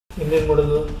ಇನ್ನೇನು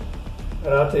ಮಾಡೋದು,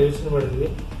 ರಾತ್ರಿ ಯೋಚನೆ ಮಾಡಿದ್ವಿ.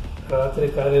 ರಾತ್ರಿ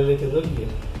ಕಾರ್ಯಾಲಯಕ್ಕೆ ನುಗ್ಗಿ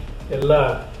ಎಲ್ಲ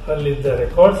ಅಲ್ಲಿದ್ದ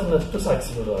ರೆಕಾರ್ಡ್ಸ್ನಷ್ಟು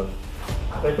ಸಾಗಿಸಿಬಿಡುವ.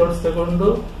 ರೆಕಾರ್ಡ್ಸ್ ತಗೊಂಡು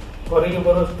ಹೊರಗೆ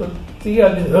ಬರೋಷ್ಟೊತ್ತಿಗೆ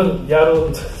ಅಲ್ಲಿಂದ ಯಾರು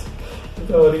ಅಂತ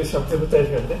ಅವರಿಗೆ ಶಬ್ದ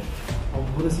ಗೊತ್ತಾಯ್ತು.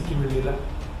 ಒಬ್ಬರು ಸಿಕ್ಕಿ ಬಿಡಲಿಲ್ಲ.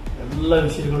 ಎಲ್ಲ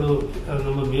ವಿಷಯಗಳು,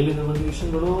 ನಮ್ಮ ಮೇಲಿನ ಒಂದು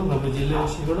ವಿಷಯಗಳು, ನಮ್ಮ ಜಿಲ್ಲೆಯ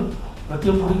ವಿಷಯಗಳು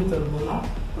ಪ್ರತಿಯೊಬ್ಬರಿಗೆ ತರಬಹುದು.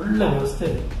 ಒಳ್ಳೆ ವ್ಯವಸ್ಥೆ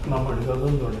ನಾವು ಮಾಡಿದ್ವಿ.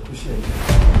 ಅದೊಂದು ಒಳ್ಳೆ ಖುಷಿಯಾಗಿದೆ.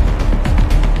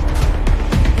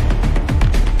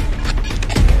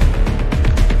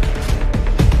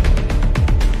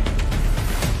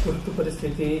 ತುರ್ತು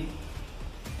ಪರಿಸ್ಥಿತಿ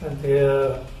ಅಂತ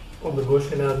ಒಂದು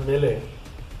ಘೋಷಣೆ ಆದಮೇಲೆ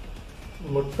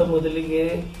ಮೊಟ್ಟ ಮೊದಲಿಗೆ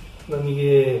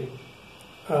ನಮಗೆ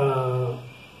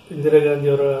ಇಂದಿರಾ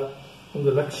ಗಾಂಧಿಯವರ ಒಂದು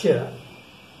ಲಕ್ಷ್ಯ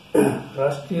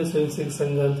ರಾಷ್ಟ್ರೀಯ ಸ್ವಯಂ ಸೇವಕ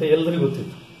ಸಂಘ ಅಂತ ಎಲ್ಲರಿಗೂ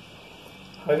ಗೊತ್ತಿತ್ತು.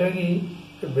 ಹಾಗಾಗಿ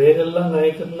ಬೇರೆಲ್ಲ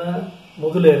ನಾಯಕರನ್ನ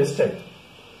ಮೊದಲು ಅರೆಸ್ಟ್ ಆಯಿತು.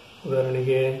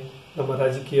 ಉದಾಹರಣೆಗೆ ನಮ್ಮ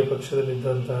ರಾಜಕೀಯ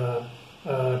ಪಕ್ಷದಲ್ಲಿದ್ದಂತಹ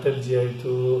ಅಟಲ್ಜಿ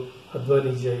ಆಯಿತು,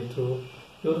 ಅದ್ವಾನಿಜಿ ಆಯಿತು.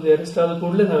 ಇವ್ರದ್ದು ಅರೆಸ್ಟ್ ಆದ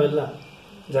ಕೂಡಲೇ ನಾವೆಲ್ಲ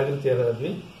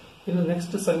ಜಾಗೃತಿಯರಾದ್ವಿ. ಇನ್ನು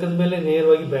ನೆಕ್ಸ್ಟ್ ಸಂಘದ ಮೇಲೆ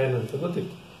ನೇರವಾಗಿ ಬ್ಯಾನ್ ಅಂತ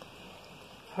ಗೊತ್ತಿತ್ತು.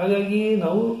 ಹಾಗಾಗಿ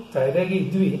ನಾವು ತಯಾರಾಗಿ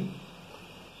ಇದ್ವಿ.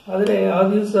 ಆದರೆ ಆ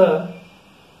ದಿವಸ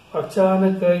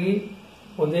ಅಚಾನಕ್ಕಾಗಿ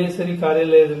ಒಂದೇ ಸರಿ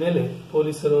ಕಾರ್ಯಾಲಯದ ಮೇಲೆ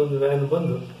ಪೊಲೀಸರು ಒಂದು ವ್ಯಾನ್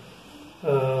ಬಂದು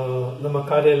ನಮ್ಮ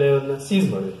ಕಾರ್ಯಾಲಯವನ್ನು ಸೀಸ್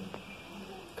ಮಾಡಿದ್ರು.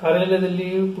 ಕಾರ್ಯಾಲಯದಲ್ಲಿ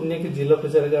ಪುಣ್ಯಕ್ಕೆ ಜಿಲ್ಲಾ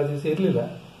ಪ್ರಚಾರಕ ಆ ದಿವಸ ಇರಲಿಲ್ಲ.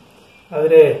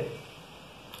 ಆದರೆ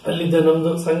ಅಲ್ಲಿದ್ದ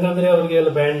ನಮ್ದು ಸಂಘ ಅಂದ್ರೆ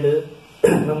ಅವರಿಗೆಲ್ಲ ಬ್ಯಾಂಡ್,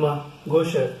 ನಮ್ಮ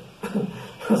ಘೋಷ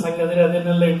ಸಂಘ ಅಂದ್ರೆ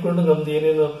ಅದನ್ನೆಲ್ಲ ಇಟ್ಕೊಂಡು ನಮ್ದು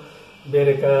ಏನೇನು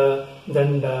ಬೇರೆ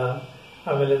ದಂಡ,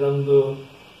 ಆಮೇಲೆ ನಮ್ದು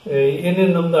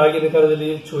ಏನೇನು ನಮ್ದು ಆಗಿನ ಕಾಲದಲ್ಲಿ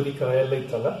ಚೂರಿಕ ಎಲ್ಲ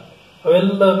ಇತ್ತಲ್ಲ,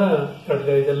 ಅವೆಲ್ಲನ ಖಡ್ಗ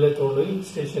ಇದೆಲ್ಲ ತಗೊಂಡೋಗಿ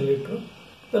ಸ್ಟೇಷನ್ ಇಟ್ಟು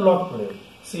ಲಾಕ್ ಮಾಡಿದ್ರು.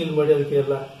 ಸೀಲ್ ಮಾಡಿ ಅದಕ್ಕೆ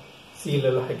ಎಲ್ಲ ಸೀಲ್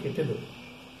ಎಲ್ಲ ಹಾಕಿಟ್ಟಿದ್ರು.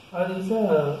 ಆ ದಿವಸ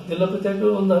ಜಿಲ್ಲಾ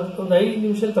ಪ್ರಚಾರಕರು ಒಂದು 5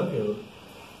 ನಿಮಿಷ ತಪ್ಪಿದ್ರು.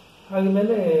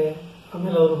 ಆಮೇಲೆ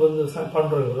ಅವರು ಬಂದು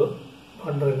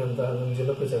ಪಾಂಡುರಂಗ್ ಅಂತ ನಮ್ಮ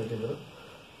ಜಿಲ್ಲಾ ಪ್ರಚಾರಕಿದ್ರು.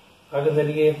 ಆಗ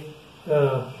ನನಗೆ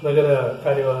ನಗರ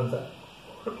ಕಾರ್ಯವಾಹ ಅಂತ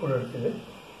ಓಡಾಡ್ತಿದ್ದೆ.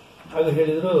 ಆಗ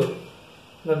ಹೇಳಿದ್ರು,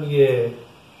 ನಮಗೆ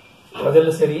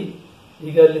ಅದೆಲ್ಲ ಸರಿ,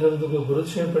 ಈಗ ಅಲ್ಲಿ ನಮ್ದು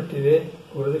ಗುರುದಕ್ಷಿಣೆ ಪಟ್ಟಿದೆ,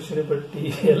 ಗುರುದಕ್ಷಿಣೆ ಪಟ್ಟಿ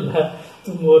ಎಲ್ಲ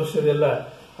ತುಂಬ ವರ್ಷದೆಲ್ಲ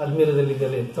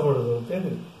ಅಲ್ಮೀರದಲ್ಲಿದ್ದೆಲ್ಲ ಎಂತ ಮಾಡೋದು ಅಂತ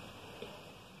ಹೇಳಿದ್ರು.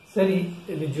 ಸರಿ,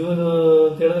 ಇಲ್ಲಿ ಜೂನ್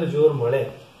ಅಂತ ಹೇಳಿದ್ರೆ ಜೋರು ಮಳೆ,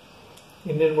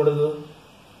 ಇನ್ನೇನು ಮಾಡೋದು,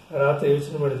 ರಾತ್ರಿ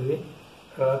ಯೋಚನೆ ಮಾಡಿದ್ವಿ.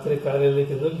 ರಾತ್ರಿ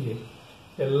ಕಾರ್ಯಾಲಯಕ್ಕೆ ನುಗ್ಗಿ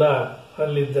ಎಲ್ಲ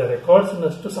ಅಲ್ಲಿದ್ದ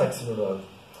ರೆಕಾರ್ಡ್ಸ್ನಷ್ಟು ಸಾಗಿಸಿಬಿಡುವ.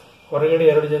 ಹೊರಗಡೆ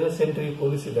 2 ಜನ ಸೆಂಟ್ರಿ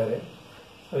ಪೊಲೀಸ್ ಇದ್ದಾರೆ,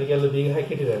 ಅವರಿಗೆಲ್ಲ ಬೀಗ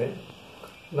ಹಾಕಿಟ್ಟಿದ್ದಾರೆ.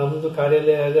 ನಮ್ಮದು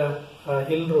ಕಾರ್ಯಾಲಯ ಆಗ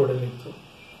ಹಿಲ್ ರೋಡಲ್ಲಿ ಇತ್ತು.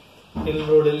 ಹಿಲ್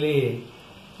ರೋಡಲ್ಲಿ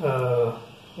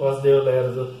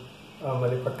ವಾಸುದೇವಾಲಯರದು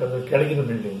ಆಮೇಲೆ ಪಕ್ಕದ ಕೆಳಗಿನ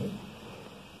ಬಿಲ್ಡಿಂಗ್.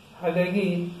 ಹಾಗಾಗಿ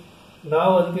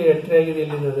ನಾವು ಅದಕ್ಕೆ ಎಂಟ್ರಿ ಆಗಿದೆ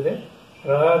ಎಲ್ಲಿಂದಂದ್ರೆ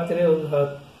ರಾತ್ರಿ ಒಂದು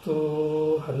 10,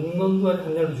 11,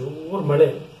 12 ಜೋರು ಮಳೆ.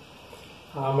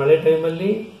 ಆ ಮಳೆ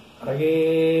ಟೈಮಲ್ಲಿ ಹಾಗೇ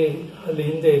ಅಲ್ಲಿ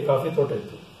ಹಿಂದೆ ಕಾಫಿ ತೋಟ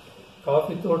ಇತ್ತು.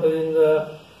 ಕಾಫಿ ತೋಟದಿಂದ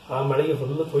ಆ ಮಳೆಗೆ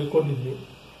ಫುಲ್ಲು ತೊಯ್ಕೊಂಡಿದ್ವಿ.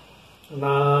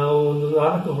 ನಾವು ಒಂದು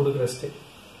 4 ಹುಡುಗರಷ್ಟೇ.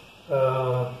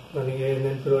 ನನಗೆ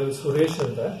ನೆನಪಿರುವಾಗ ಸುರೇಶ್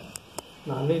ಅಂತ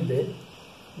ನಾನು ಇದ್ದೆ,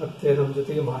 ಮತ್ತೆ ನಮ್ಮ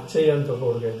ಜೊತೆಗೆ ಮಾಚಯ್ಯ ಅಂತ ಒಬ್ಬ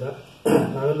ಹುಡುಗ ಇದ್ದ.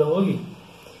 ನಾವೆಲ್ಲ ಹೋಗಿ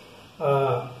ಆ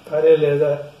ಕಾರ್ಯಾಲಯದ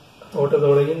ತೋಟದ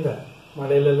ಒಳಗಿಂದ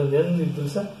ಮಳೆಯಲ್ಲೆಲ್ಲ ನೆಂದಿದ್ದು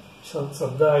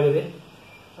ಶಬ್ದ ಆಗದೆ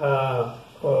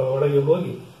ಒಳಗೆ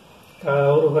ಹೋಗಿ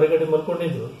ಅವರು ಹೊರಗಡೆ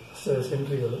ಮಲ್ಕೊಂಡಿದ್ರು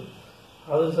ಸೆಂಟ್ರಿಗಳು.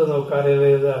 ಆದ್ರೂ ಸಹ ನಾವು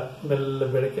ಕಾರ್ಯಾಲಯದ ಮೆಲ್ಲ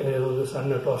ಬೆಳಕೆ ಒಂದು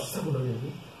ಸಣ್ಣ ಟಾರ್ಚ್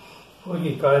ತಗೊಂಡೋಗಿದ್ವಿ. ಹೋಗಿ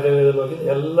ಕಾರ್ಯಾಲಯದಲ್ಲಿ ಹೋಗಿ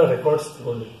ಎಲ್ಲ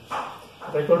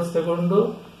ರೆಕಾರ್ಡ್ಸ್ ತಗೊಂಡು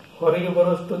ಹೊರಗೆ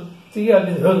ಬರೋಷ್ಟೊತ್ತಿಗೆ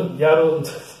ಅಲ್ಲಿಂದ ಯಾರು ಅಂತ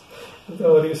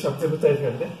ಅವರಿಗೆ ಶಬ್ದ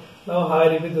ಗೊತ್ತಾಯ್ತು. ನಾವು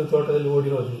ಹಾರಿ ಬಿದ್ದು ತೋಟದಲ್ಲಿ ಓಡಿ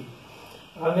ಹೋದ್ವಿ.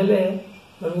 ಆಮೇಲೆ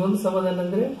ನಮಗೊಂದು ಸಮಾಧಾನ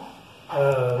ಅಂದ್ರೆ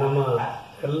ನಮ್ಮ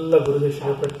ಎಲ್ಲ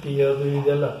ಗುರುದಕ್ಷಿಣೆ ಪಟ್ಟಿ ಅದು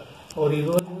ಇದೆಲ್ಲ ಅವ್ರು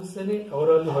ಇರುವ ದಿವಸನೇ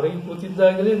ಅವರಲ್ಲಿ ಹೊರಗೆ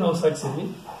ಕೂತಿದ್ದಾಗಲೇ ನಾವು ಸಾಗಿಸಿದ್ವಿ.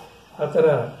 ಆ ಥರ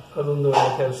ಅದೊಂದು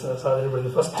ಒಳ್ಳೆ ಕೆಲಸ ಸಾಧನೆ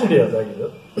ಮಾಡಿದ್ವಿ. First day ಅದಾಗಿದ್ದು.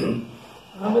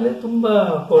 ಆಮೇಲೆ ತುಂಬಾ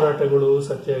ಹೋರಾಟಗಳು,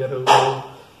 ಸತ್ಯಾಗ್ರಹಗಳು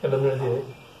ಎಲ್ಲ ನಡೆದಿವೆ.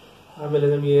 ಆಮೇಲೆ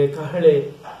ನಮಗೆ ಕಹಳೆ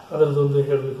ಅದರದೊಂದು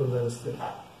ಹೇಳಬೇಕು ಅಂತ ಅನಿಸ್ತದೆ.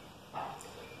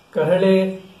 ಕಹಳೆ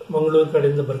ಮಂಗಳೂರು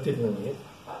ಕಡೆಯಿಂದ ಬರ್ತಿತ್ತು ನಮಗೆ.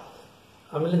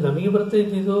 ಆಮೇಲೆ ನಮಗೆ ಬರ್ತಾ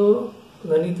ಇದ್ದಿದ್ದು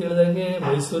ನನಗೆ ತಿಳಿದಾಗೆ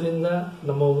ಮೈಸೂರಿಂದ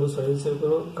ನಮ್ಮ ಒಬ್ಬರು ಸ್ವಯಂ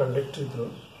ಸೇವಕರು ಕಂಡಕ್ಟರ್ ಇದ್ರು.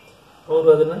 ಅವರು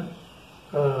ಅದನ್ನ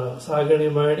ಸಾಗಣೆ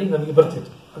ಮಾಡಿ ನಮಗೆ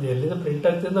ಬರ್ತಿತ್ತು. ಅದು ಎಲ್ಲಿಂದ ಪ್ರಿಂಟ್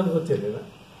ಆಗ್ತಿದ್ದು ನಮ್ಗೆ ಗೊತ್ತಿರಲಿಲ್ಲ.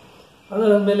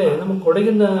 ಅದಾದ್ಮೇಲೆ ನಮ್ಮ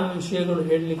ಕೊಡಗಿನ ವಿಷಯಗಳು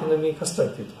ಹೇಳಲಿಕ್ಕೆ ನಮಗೆ ಕಷ್ಟ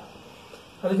ಆಗ್ತಿತ್ತು.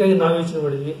 ಅದಕ್ಕಾಗಿ ನಾವು ಯೋಚನೆ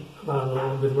ಮಾಡಿದ್ವಿ, ನಾನು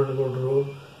ಬಿರ್ಮಣ್ಣಗೌಡರು,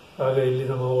 ಆಗ ಇಲ್ಲಿ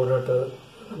ನಮ್ಮ ಓಡಾಟ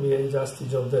ನಮಗೆ ಜಾಸ್ತಿ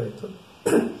ಜವಾಬ್ದಾರಿ ಇತ್ತು.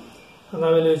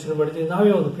 ನಾವೆಲ್ಲ ಯೋಚನೆ ಮಾಡಿದ್ವಿ,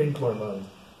 ನಾವೇ ಒಂದು ಪ್ರಿಂಟ್ ಮಾಡಬಾರ್ದು.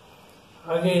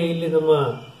 ಹಾಗೆ ಇಲ್ಲಿ ನಮ್ಮ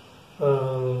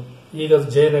ಈಗ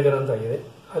ಜಯನಗರ ಅಂತ ಆಗಿದೆ,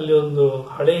 ಅಲ್ಲಿ ಒಂದು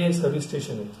ಹಳೆಯ ಸರ್ವಿಸ್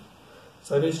ಸ್ಟೇಷನ್ ಇತ್ತು.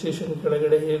 ಸರ್ವಿಸ್ ಸ್ಟೇಷನ್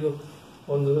ಕೆಳಗಡೆ ಹೇಗೂ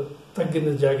ಒಂದು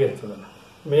ತಗ್ಗಿನ ಜಾಗ ಇರ್ತದಲ್ಲ,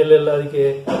 ಮೇಲೆಲ್ಲ ಅದಕ್ಕೆ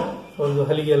ಒಂದು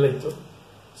ಹಲಿಗೆ ಎಲ್ಲ ಇತ್ತು.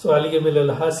 ಸೊ ಹಲಿಗೆ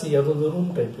ಮೇಲೆಲ್ಲ ಹಾಸಿ ಅದೊಂದು ರೂಮ್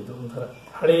ಟೈಪ್ ಇತ್ತು, ಒಂಥರ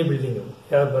ಹಳೆಯ ಬಿಲ್ಡಿಂಗ್. ಅದು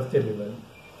ಯಾರು ಬರ್ತಿರ್ಲಿಲ್ಲ.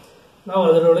 ನಾವು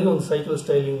ಅದರೊಳಗೆ ಒಂದು ಸೈಕಲ್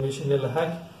ಸ್ಟೈಲಿಂಗ್ ಮಿಷಿನ್ ಎಲ್ಲ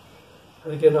ಹಾಕಿ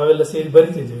ಅದಕ್ಕೆ ನಾವೆಲ್ಲ ಸೇರಿ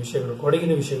ಬರಿತಿದ್ವಿ ವಿಷಯಗಳು,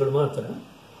 ಕೊಡಗಿನ ವಿಷಯಗಳು ಮಾತ್ರ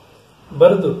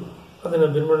ಬರೆದು ಅದನ್ನು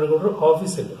ಬಿರ್ಮಣ್ಣಗೌಡರು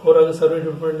ಆಫೀಸಲ್ಲಿ ಅವರಾಗ ಸರ್ವೆ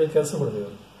ಡಿಪಾರ್ಟ್ಮೆಂಟ್ ಕೆಲಸ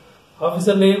ಮಾಡಿದೆವು.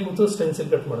 ಆಫೀಸಲ್ಲೇ ಕೂತು ಸ್ಟೆನ್ಸಿಲ್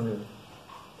ಕಟ್ ಮಾಡಿದೆವು.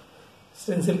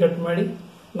 ಸ್ಟೆನ್ಸಿಲ್ ಕಟ್ ಮಾಡಿ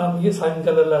ನಮಗೆ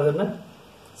ಸಾಯಂಕಾಲ ಎಲ್ಲ ಅದನ್ನು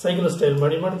ಸೈಕಲ್ ಸ್ಟೈಲ್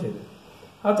ಮಾಡಿ ಮಾಡ್ತಿದ್ವಿ.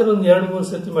 ಆ ಥರ ಒಂದು 2-3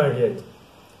 ಸತಿ ಮಾಡಿ ಆಯಿತು.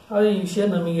 ಆದರೆ ಈ ವಿಷಯ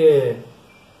ನಮಗೆ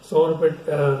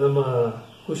ಸೋಮನಪೇಟೆ ನಮ್ಮ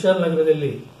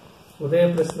ಕುಶಾಲನಗರದಲ್ಲಿ ಉದಯ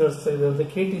ಪ್ರೆಸ್ ನಡೆಸ್ತಾ ಇದ್ದಂಥ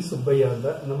KT ಸುಬ್ಬಯ್ಯ ಅಂತ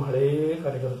ನಮ್ಮ ಹಳೆಯ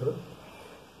ಕಾರ್ಯಕರ್ತರು,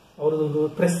 ಅವ್ರದ್ದೊಂದು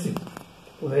ಪ್ರೆಸ್ ಇತ್ತು,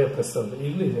 ಉದಯ ಪ್ರೆಸ್ ಅಂತ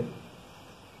ಈಗಲೂ ಇದೆ.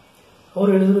 ಅವ್ರು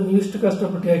ಹೇಳಿದ್ರು, ನೀವು ಇಷ್ಟು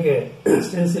ಕಷ್ಟಪಟ್ಟು ಯಾಕೆ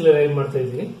ಸ್ಟೆನ್ಸಿಲ್ ಲೈವ್ ಮಾಡ್ತಾ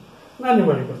ಇದ್ದೀರಿ, ನಾನೇ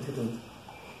ಮಾಡಿಕೊಡ್ತೀನಿ ಅಂತ.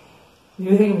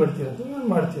 ನೀವು ಹೇಗೆ ಮಾಡ್ತೀರಂತ, ನಾನು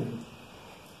ಮಾಡ್ತೀನಿ.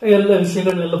 ಎಲ್ಲ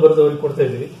ವಿಷಯಗಳನ್ನೆಲ್ಲ ಬರೆದು ಅವ್ರಿಗೆ ಕೊಡ್ತಾ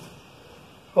ಇದ್ವಿ.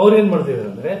 ಅವ್ರೇನು ಮಾಡ್ತಿದ್ರು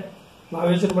ಅಂದರೆ, ನಾವು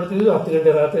ಯೋಚನೆ ಮಾಡ್ತಿದ್ವಿ 10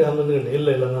 ಗಂಟೆ ರಾತ್ರಿ 11 ಗಂಟೆ, ಇಲ್ಲ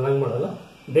ನಾನು ಹಂಗೆ ಮಾಡಲ್ಲ,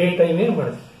 ಡೇ ಟೈಮೇ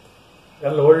ಮಾಡ್ತೀವಿ.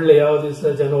 ಎಲ್ಲ ಒಳ್ಳೆ ಯಾವ ದಿವಸ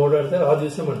ಜನ ಓಡಾಡ್ತಾರೆ ಆ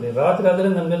ದಿವಸ ಮಾಡ್ತೀವಿ. ರಾತ್ರಿ ಆದರೆ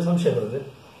ನನ್ನ ಮೇಲೆ ಸಂಶಯ ಬರುತ್ತೆ,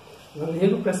 ನಾನು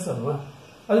ಹೇಗೂ ಪ್ರೆಸ್ ಅಲ್ವಾ,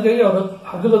 ಅದಕ್ಕಾಗಿ ಅವರು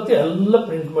ಹಗಲೊತ್ತಿ ಎಲ್ಲ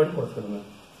ಪ್ರಿಂಟ್ ಮಾಡಿ ಕೊಡ್ತಾರೆ. ನಾನು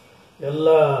ಎಲ್ಲ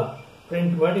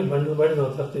ಪ್ರಿಂಟ್ ಮಾಡಿ ಬಂಡಲ್ ಮಾಡಿ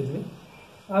ನಾವು ತರ್ತಿದ್ವಿ.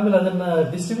 ಆಮೇಲೆ ಅದನ್ನು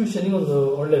ಡಿಸ್ಟ್ರಿಬ್ಯೂಷನ್ಗೆ ಒಂದು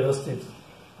ಒಳ್ಳೆ ವ್ಯವಸ್ಥೆ ಇತ್ತು.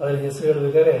 ಅದರ ಹೆಸರು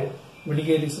ಹೇಳಬೇಕಾದ್ರೆ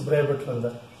ಬಿಳಿಗೇರಿ ಸುಬ್ರಾಯ ಭಟ್ರು ಅಂತ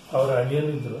ಅವರ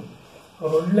ಅಳಿಯನೂ ಇದ್ರು.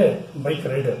 ಅವರು ಒಳ್ಳೆ ಬೈಕ್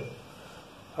ರೈಡರ್.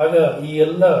 ಆಗ ಈ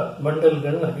ಎಲ್ಲ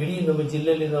ಬಂಡಲ್ಗಳನ್ನ ಇಡೀ ನಮ್ಮ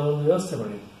ಜಿಲ್ಲೆಯಲ್ಲಿ ನಾವೊಂದು ವ್ಯವಸ್ಥೆ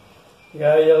ಮಾಡಿದ್ವಿ.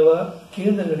 ಯಾವ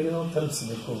ಕೇಂದ್ರಗಳಿಗೆ ನಾವು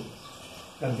ತಲುಪಿಸಬೇಕು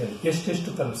ಅಂತೇಳಿ, ಎಷ್ಟೆಷ್ಟು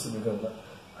ತಲುಪಿಸಬೇಕಂತ.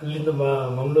 ಅಲ್ಲಿಂದ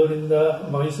ಮಂಗಳೂರಿಂದ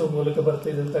ಮೈಸೂರು ಮೂಲಕ ಬರ್ತಾ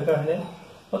ಇದ್ದಂಥ ಕಾರಣ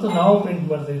ಮತ್ತು ನಾವು ಪ್ರಿಂಟ್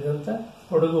ಮಾಡ್ತಾ ಇದ್ದಂಥ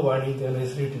ಕೊಡಗು ವಾಣಿ ಅಂತ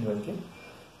ಹೆಸರಿಟ್ಟಿದ್ದಕ್ಕೆ,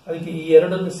 ಅದಕ್ಕೆ ಈ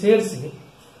ಎರಡನ್ನು ಸೇರಿಸಿ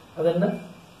ಅದನ್ನು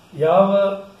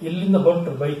ಎಲ್ಲಿಂದ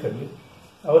ಹೊರಟರು ಬೈಕಲ್ಲಿ,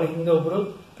 ಅವರ ಹಿಂದೆ ಒಬ್ಬರು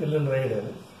ಪಿಲ್ಲನ್ ರೈಡರ್,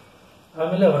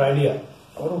 ಆಮೇಲೆ ಅವರ ಅಳಿಯ,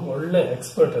 ಅವರು ಒಳ್ಳೆ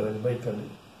ಎಕ್ಸ್ಪರ್ಟ್ ಅದರಲ್ಲಿ ಬೈಕಲ್ಲಿ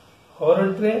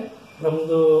ಹೊರಟ್ರೆ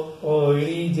ನಮ್ಮದು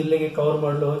ಇಡೀ ಜಿಲ್ಲೆಗೆ ಕವರ್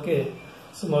ಮಾಡಲಿಕ್ಕೆ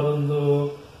ಸುಮಾರು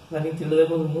ನನಗೆ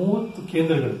ತಿಳಿದಾಗ 30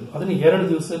 ಕೇಂದ್ರಗಳಿವೆ. ಅದನ್ನು 2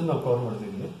 ದಿವಸದಲ್ಲಿ ನಾವು ಕವರ್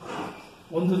ಮಾಡ್ತಿದ್ವಿ.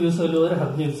 ಒಂದು ದಿವಸದಲ್ಲಿ ಹೋದರೆ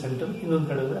 15 ಸೆಂಟರ್, ಇನ್ನೊಂದು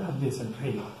ಕಡೆ ಹೋದರೆ 15 ಸೆಂಟರ್.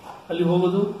 ಹೀಗೆ ಅಲ್ಲಿ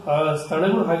ಹೋಗೋದು, ಆ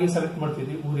ಸ್ಥಳಗಳು ಹಾಗೆ ಸೆಲೆಕ್ಟ್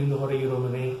ಮಾಡ್ತಿದ್ವಿ. ಊರಿಂದ ಹೊರಗಿರೋ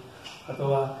ಮನೆ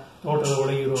ಅಥವಾ ತೋಟದ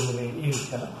ಒಳಗಿರೋ ಮನೆ, ಈ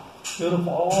ವಿಚಾರ. ಇವರು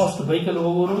ಫಾಸ್ಟ್ ಬೈಕಲ್ಲಿ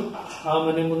ಹೋಗೋರು, ಆ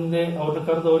ಮನೆ ಮುಂದೆ ಅವ್ರನ್ನ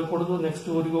ಕರೆದು ಅವ್ರಿಗೆ ಕೊಡೋದು, ನೆಕ್ಸ್ಟ್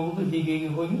ಊರಿಗೆ ಹೋಗೋದು,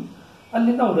 ಹೀಗೆ ಹೋಗಿ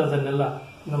ಅಲ್ಲಿಂದ ಅವರು ಅದನ್ನೆಲ್ಲ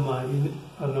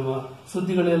ನಮ್ಮ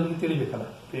ಸುದ್ದಿಗಳೆಲ್ಲ ತಿಳಿಬೇಕಲ್ಲ,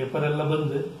 ಪೇಪರ್ ಎಲ್ಲ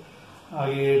ಬಂದು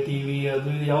ಹಾಗೆ TV ಅದು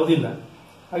ಇದು ಯಾವುದಿಲ್ಲ.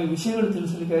 ಹಾಗೆ ವಿಷಯಗಳು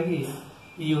ತಿಳಿಸಲಿಕ್ಕಾಗಿ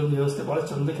ಈ ಒಂದು ವ್ಯವಸ್ಥೆ ಬಹಳ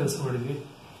ಚಂದ ಕೆಲಸ ಮಾಡಿದ್ವಿ.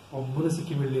 ಒಬ್ಬರು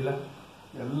ಸಿಕ್ಕಿ ಬೀಳಲಿಲ್ಲ.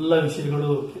 ಎಲ್ಲ ವಿಷಯಗಳು,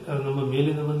 ನಮ್ಮ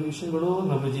ಮೇಲಿನ ಬಂದ ವಿಷಯಗಳು,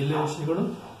 ನಮ್ಮ ಜಿಲ್ಲೆಯ ವಿಷಯಗಳು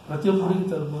ಪ್ರತಿಯೊಬ್ಬರಿಗೆ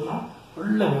ತಲುಪಲು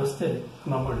ಒಳ್ಳೆ ವ್ಯವಸ್ಥೆ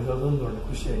ನಾವು ಮಾಡಿದ್ವಿ. ಅದೊಂದು ಒಳ್ಳೆ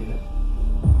ಖುಷಿಯಾಗಿದೆ.